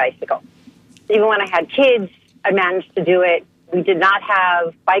by my bicycle. Even when I had kids, I managed to do it. We did not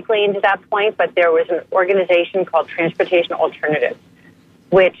have bike lanes at that point, but there was an organization called Transportation Alternatives,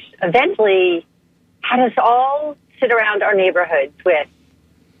 which eventually had us all sit around our neighborhoods with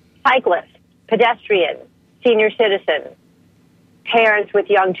cyclists, pedestrians, senior citizens, parents with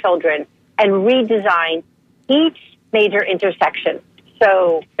young children, and redesign each major intersection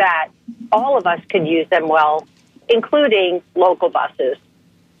so that all of us could use them well, including local buses,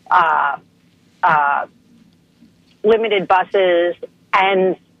 limited buses,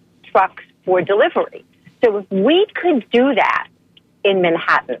 and trucks for delivery. So if we could do that in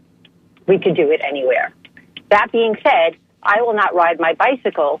Manhattan, we could do it anywhere. That being said, I will not ride my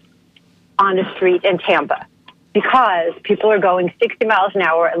bicycle on a street in Tampa because people are going 60 miles an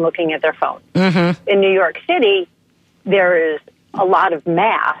hour and looking at their phone. In New York City, there is a lot of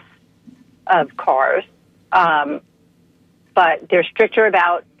mass of cars, but they're stricter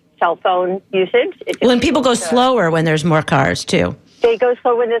about cell phone usage. Well, and people go slower when there's more cars, too. They go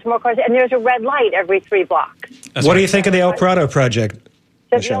slower when there's more cars, and there's a red light every 3 blocks. What do you think of the El Prado project,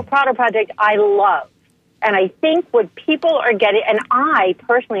 The El Prado project, I love. And I think what people are getting, and I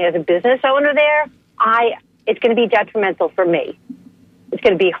personally, as a business owner there, it's going to be detrimental for me. It's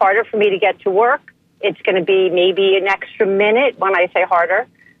going to be harder for me to get to work. It's going to be maybe an extra minute when I say harder.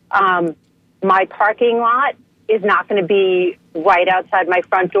 My parking lot is not going to be right outside my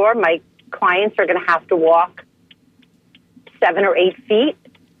front door. My clients are going to have to walk 7 or 8 feet,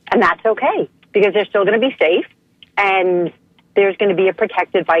 and that's okay because they're still going to be safe, and there's going to be a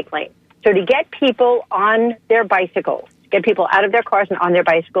protected bike lane. So to get people on their bicycles, get people out of their cars and on their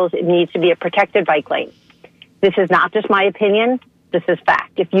bicycles, it needs to be a protected bike lane. This is not just my opinion. This is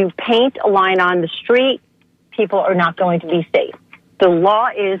fact. If you paint a line on the street, people are not going to be safe. The law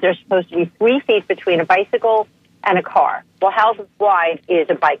is there's supposed to be 3 feet between a bicycle and a car. Well, how wide is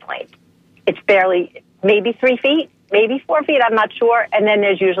a bike lane? It's barely, maybe 3 feet, maybe 4 feet, I'm not sure, and then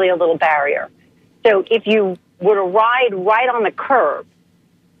there's usually a little barrier. So if you were to ride right on the curb,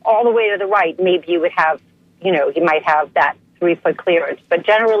 all the way to the right, maybe you would have, you might have that 3 foot clearance, but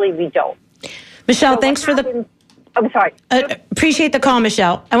generally we don't. Michelle, thanks for the... I'm sorry. Appreciate the call,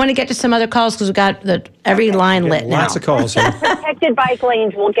 Michelle. I want to get to some other calls because we've got every line lit now. Lots of calls here. Protected bike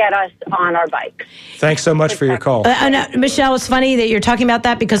lanes will get us on our bikes. Thanks so much for your call. Michelle, it's funny that you're talking about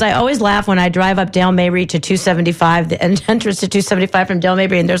that because I always laugh when I drive up Dale Mabry to 275, the entrance to 275 from Dale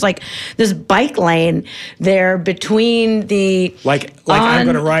Mabry, and there's like this bike lane there between the... Like I'm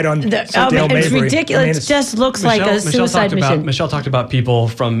going to ride on Dale Mabry. It's ridiculous. It just looks like a suicide mission. Michelle talked about people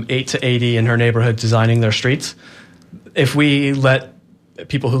from 8 to 80 in her neighborhood designing their streets. If we let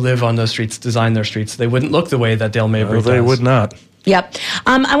people who live on those streets design their streets, they wouldn't look the way that Dale Mabry does. They would not. Yep.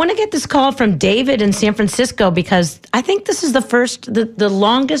 I want to get this call from David in San Francisco because I think this is the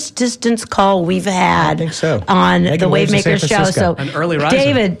longest distance call we've had on the Wavemakers show. So, an early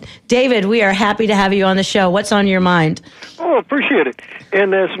riser. David, we are happy to have you on the show. What's on your mind? Oh, appreciate it.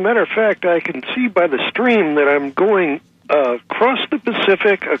 And as a matter of fact, I can see by the stream that I'm going across the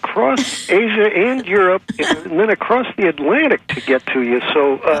Pacific, across Asia and Europe, and then across the Atlantic to get to you.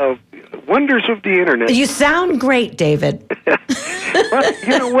 So, wonders of the Internet. You sound great, David.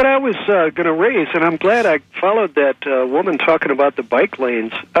 Well, what I was going to raise, and I'm glad I followed that woman talking about the bike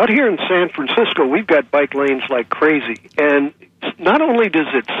lanes. Out here in San Francisco, we've got bike lanes like crazy. And not only does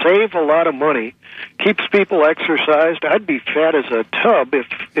it save a lot of money, keeps people exercised. I'd be fat as a tub if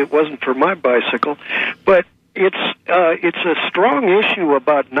it wasn't for my bicycle. But it's a strong issue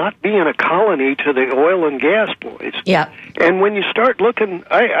about not being a colony to the oil and gas boys. Yeah. And when you start looking,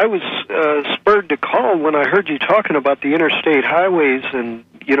 I was spurred to call when I heard you talking about the interstate highways and,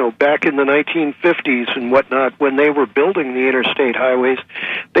 back in the 1950s and whatnot, when they were building the interstate highways,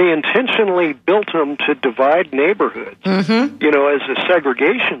 they intentionally built them to divide neighborhoods, as a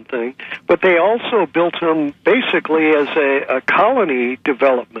segregation thing, but they also built them basically as a colony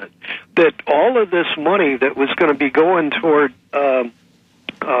development, that all of this money that was going to be going toward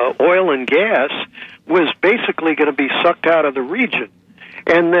oil and gas was basically going to be sucked out of the region.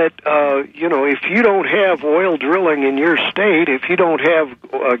 And that, if you don't have oil drilling in your state, if you don't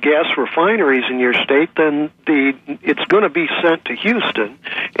have gas refineries in your state, then it's going to be sent to Houston.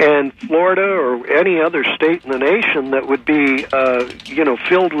 And Florida or any other state in the nation that would be,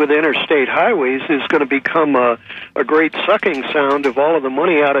 filled with interstate highways is going to become a great sucking sound of all of the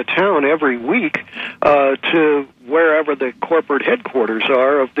money out of town every week to wherever the corporate headquarters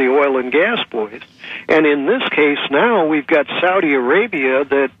are of the oil and gas boys. And in this case now, we've got Saudi Arabia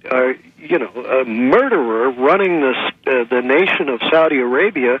that, a murderer running the nation of Saudi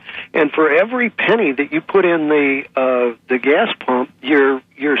Arabia, and for every penny that you put in the gas pump, you're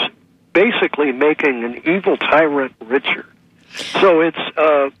basically making an evil tyrant richer. So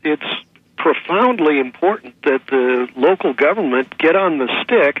it's profoundly important that the local government get on the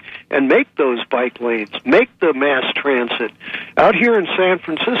stick and make those bike lanes, make the mass transit. Out here in San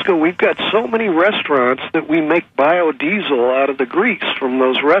Francisco, we've got so many restaurants that we make biodiesel out of the grease from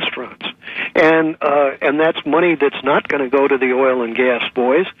those restaurants. And that's money that's not going to go to the oil and gas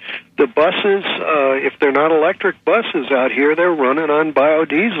boys. The buses, if they're not electric buses out here, they're running on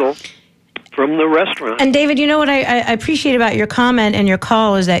biodiesel from the restaurant. And David, you know what I appreciate about your comment and your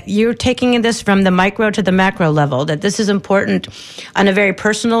call is that you're taking this from the micro to the macro level, that this is important on a very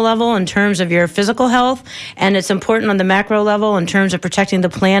personal level in terms of your physical health, and it's important on the macro level in terms of protecting the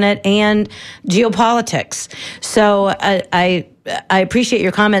planet and geopolitics. So I appreciate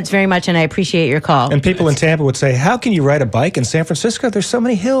your comments very much, and I appreciate your call. And people in Tampa would say, how can you ride a bike in San Francisco? There's so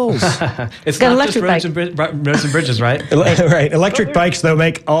many hills. It's got not just roads and bridges, right? Right. Electric bikes, though,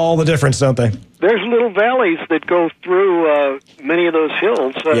 make all the difference, don't they? There's little valleys that go through many of those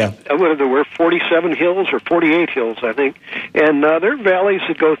hills. There were 47 hills or 48 hills, I think. And there are valleys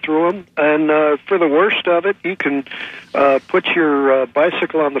that go through them. And for the worst of it, you can put your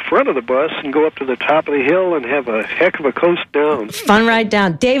bicycle on the front of the bus and go up to the top of the hill and have a heck of a coast down. Fun ride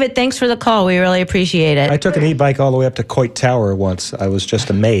down. David, thanks for the call. We really appreciate it. I took an e-bike all the way up to Coit Tower once. I was just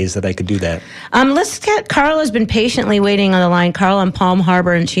amazed that I could do that. Let's get Carla's been patiently waiting on the line. Carla in Palm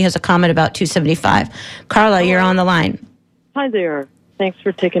Harbor, and she has a comment about 275. Carla, you're on the line. Hi there. Thanks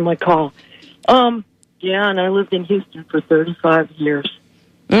for taking my call. And I lived in Houston for 35 years.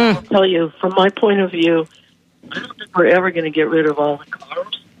 I'll tell you, from my point of view, I don't think we're ever going to get rid of all the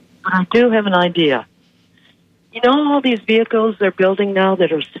cars, but I do have an idea. You know all these vehicles they're building now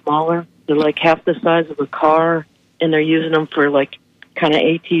that are smaller? They're like half the size of a car, and they're using them for like kind of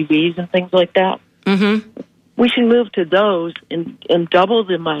ATVs and things like that? Mm-hmm. We should move to those and double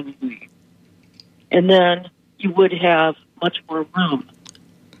the money. And then you would have much more room.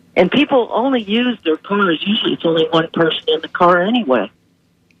 And people only use their cars. Usually it's only one person in the car anyway.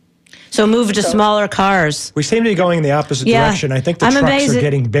 So move to smaller cars. We seem to be going in the opposite direction. I think the trucks are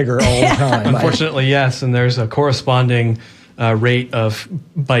getting bigger all the time. Unfortunately, yes. And there's a corresponding rate of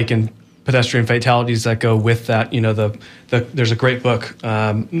bike and pedestrian fatalities that go with that. You know, there's a great book.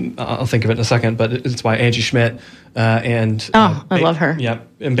 I'll think of it in a second, but it's by Angie Schmidt. I love her. Yeah,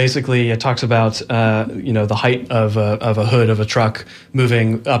 and basically it talks about the height of a hood of a truck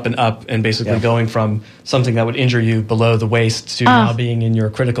moving up and up, and basically going from something that would injure you below the waist to now being in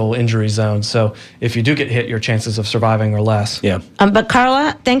your critical injury zone. So if you do get hit, your chances of surviving are less. Yeah. But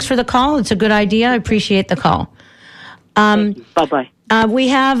Carla, thanks for the call. It's a good idea. I appreciate the call. Bye-bye. We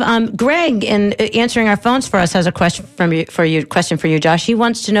have Greg in answering our phones for us has a question for you, Josh. He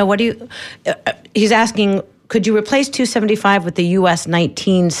wants to know he's asking, could you replace 275 with the US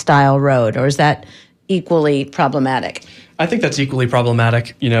 19 style road, or is that equally problematic? I think that's equally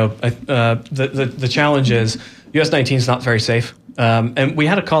problematic. You know, the challenge is US 19 is not very safe. And we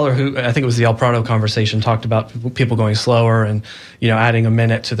had a caller who, I think it was the El Prado conversation, talked about people going slower and, adding a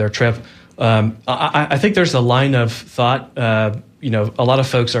minute to their trip. I think there's a line of thought. A lot of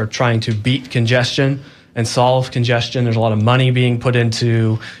folks are trying to beat congestion and solve congestion. There's a lot of money being put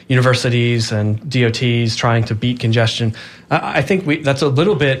into universities and DOTs trying to beat congestion. I think that's a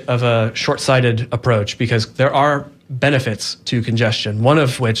little bit of a short-sighted approach, because there are benefits to congestion, one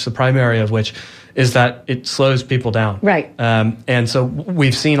of which, the primary of which, is that it slows people down. Right. And so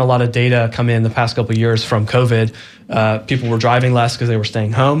we've seen a lot of data come in the past couple of years from COVID. People were driving less because they were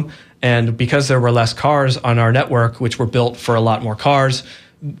staying home. And because there were less cars on our network, which were built for a lot more cars,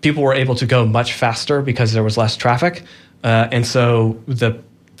 people were able to go much faster because there was less traffic. And so the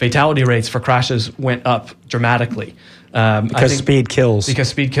fatality rates for crashes went up dramatically. Because speed kills. Because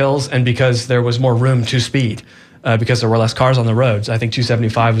speed kills, and because there was more room to speed. Because there were less cars on the roads. I think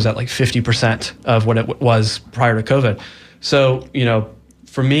 275 was at like 50% of what it was prior to COVID. So,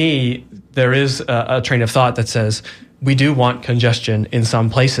 for me, there is a train of thought that says, we do want congestion in some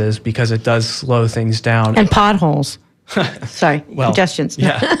places because it does slow things down. And potholes. Sorry, congestions.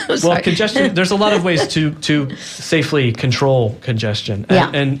 Yeah. Well, congestion, there's a lot of ways to safely control congestion.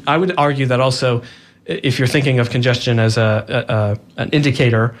 And I would argue that also, if you're thinking of congestion as an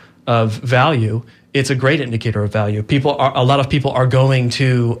indicator of value, it's a great indicator of value. A lot of people are going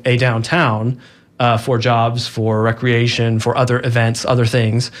to a downtown for jobs, for recreation, for other events, other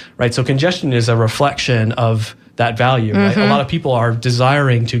things, right? So congestion is a reflection of that value, right? A lot of people are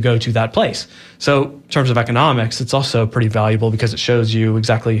desiring to go to that place. So in terms of economics, it's also pretty valuable because it shows you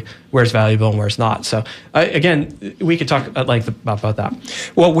exactly where it's valuable and where it's not. So again, we could talk at length about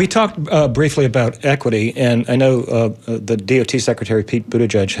that. Well, we talked briefly about equity, and I know the DOT Secretary Pete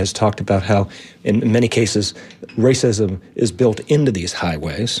Buttigieg has talked about how in many cases racism is built into these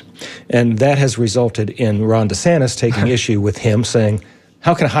highways, and that has resulted in Ron DeSantis taking issue with him, saying,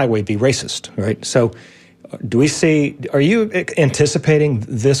 how can a highway be racist, right? So are you anticipating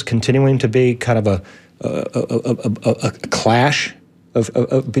this continuing to be kind of a clash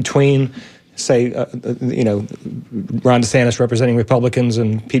of between, say, Ron DeSantis representing Republicans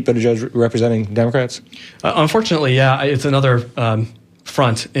and Pete Buttigieg representing Democrats? Unfortunately, yeah, it's another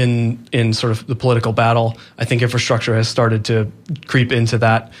front in sort of the political battle. I think infrastructure has started to creep into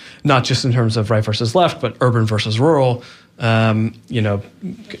that, not just in terms of right versus left, but urban versus rural. Obviously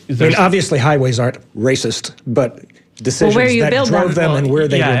highways aren't racist, but decisions that drove them and where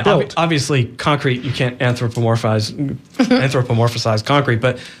they were built. Obviously, concrete, you can't anthropomorphize concrete,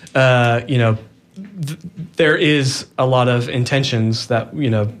 but there is a lot of intentions that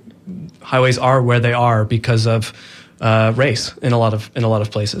highways are where they are because of race in a lot of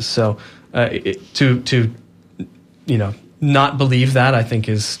places. So to not believe that, I think,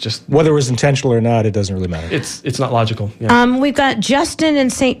 is just... Whether it was intentional or not, it doesn't really matter. It's not logical. Yeah. We've got Justin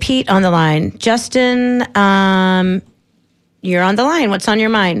in St. Pete on the line. Justin, you're on the line. What's on your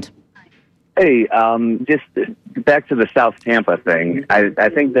mind? Hey, just back to the South Tampa thing. I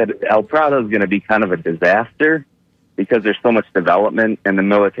think that El Prado is going to be kind of a disaster because there's so much development in the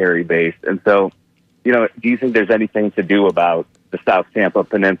military base. And so, do you think there's anything to do about the South Tampa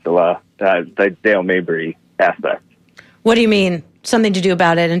Peninsula, the Dale Mabry aspect? What do you mean? Something to do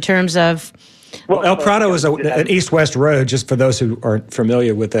about it in terms of... Well, El Prado is an east-west road, just for those who aren't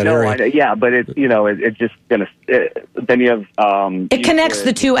familiar with that area. But it's just going to... Then you have... it connects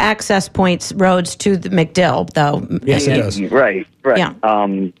the two access roads to the McDill, though. Yes, it does. Right. Yeah.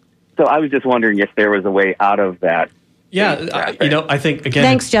 So I was just wondering if there was a way out of that. Yeah, I think, again...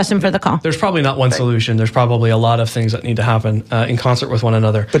 Thanks, Justin, for the call. There's probably not one solution. There's probably a lot of things that need to happen in concert with one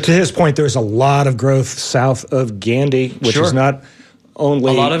another. But to his point, there's a lot of growth south of Gandy, which is not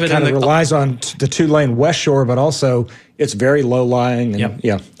only... A lot of it relies on the two-lane West Shore, but also it's very low-lying.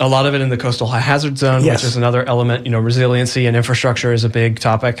 A lot of it in the coastal high hazard zone, which is another element. Resiliency and infrastructure is a big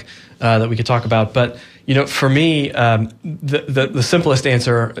topic that we could talk about. But, for me, the simplest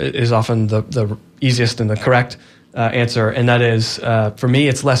answer is often the easiest and the correct answer, and that is, for me,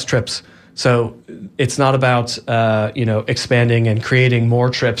 it's less trips. So it's not about expanding and creating more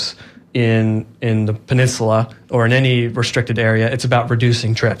trips in the peninsula or in any restricted area. It's about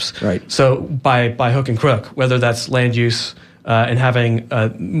reducing trips. Right. So by hook and crook, whether that's land use and having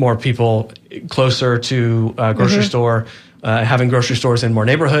more people closer to grocery store, having grocery stores in more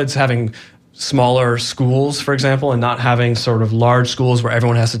neighborhoods, having smaller schools, for example, and not having sort of large schools where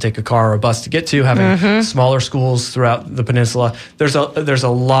everyone has to take a car or a bus to get to, having smaller schools throughout the peninsula. There's a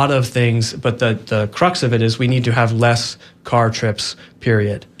lot of things, but the crux of it is we need to have less car trips,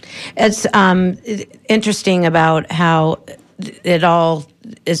 period. It's interesting about how it all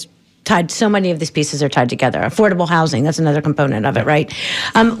is tied. So many of these pieces are tied together. Affordable housing, that's another component of it, right?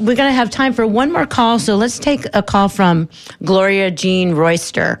 We're going to have time for one more call, so let's take a call from Gloria Jean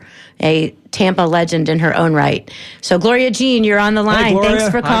Royster, a Tampa legend in her own right. So, Gloria Jean, you're on the line. Hi, thanks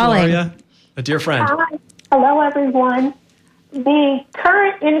for calling. Hi, Gloria. A dear friend. Hi. Hello, everyone. The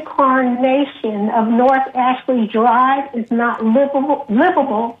current incarnation of North Ashley Drive is not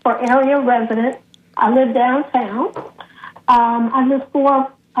livable for area residents. I live downtown. I live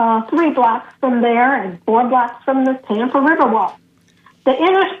 3 blocks from there and 4 blocks from the Tampa Riverwalk. The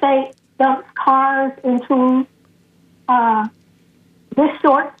interstate dumps cars into this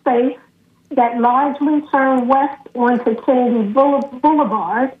short space that largely turn west onto Kennedy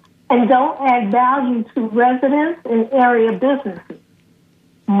Boulevard and don't add value to residents and area businesses.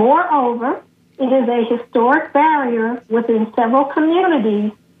 Moreover, it is a historic barrier within several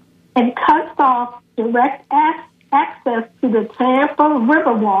communities and cuts off direct access to the Tampa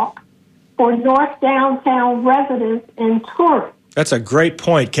Riverwalk for North Downtown residents and tourists. That's a great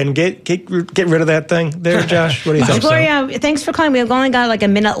point. Can get rid of that thing there, Josh? What do you think? Gloria, thanks for calling. We've only got like a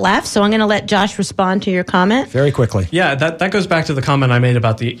minute left, so I'm going to let Josh respond to your comment. Very quickly. Yeah, that goes back to the comment I made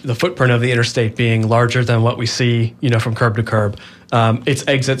about the footprint of the interstate being larger than what we see, from curb to curb. Its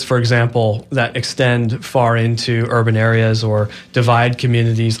exits, for example, that extend far into urban areas or divide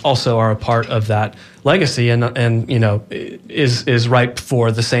communities also are a part of that legacy and is ripe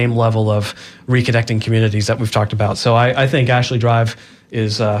for the same level of reconnecting communities that we've talked about. So I think Ashley Drive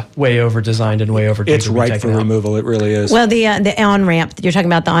is way over designed and way over. It's ripe for removal. It really is. Well, the on ramp. You're talking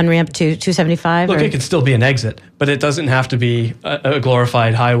about the on ramp to 275. Look, it can still be an exit, but it doesn't have to be a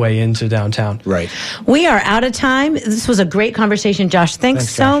glorified highway into downtown. Right. We are out of time. This was a great conversation, Josh. Thanks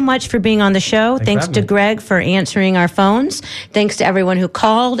so much for being on the show. Thanks to Greg for answering our phones. Thanks to everyone who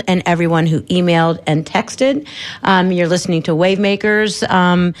called and everyone who emailed and texted. You're listening to Wavemakers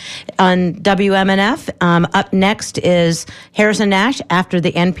on WMNF. Up next is Harrison Nash after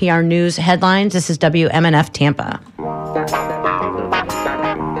the NPR News headlines. This is WMNF Tampa.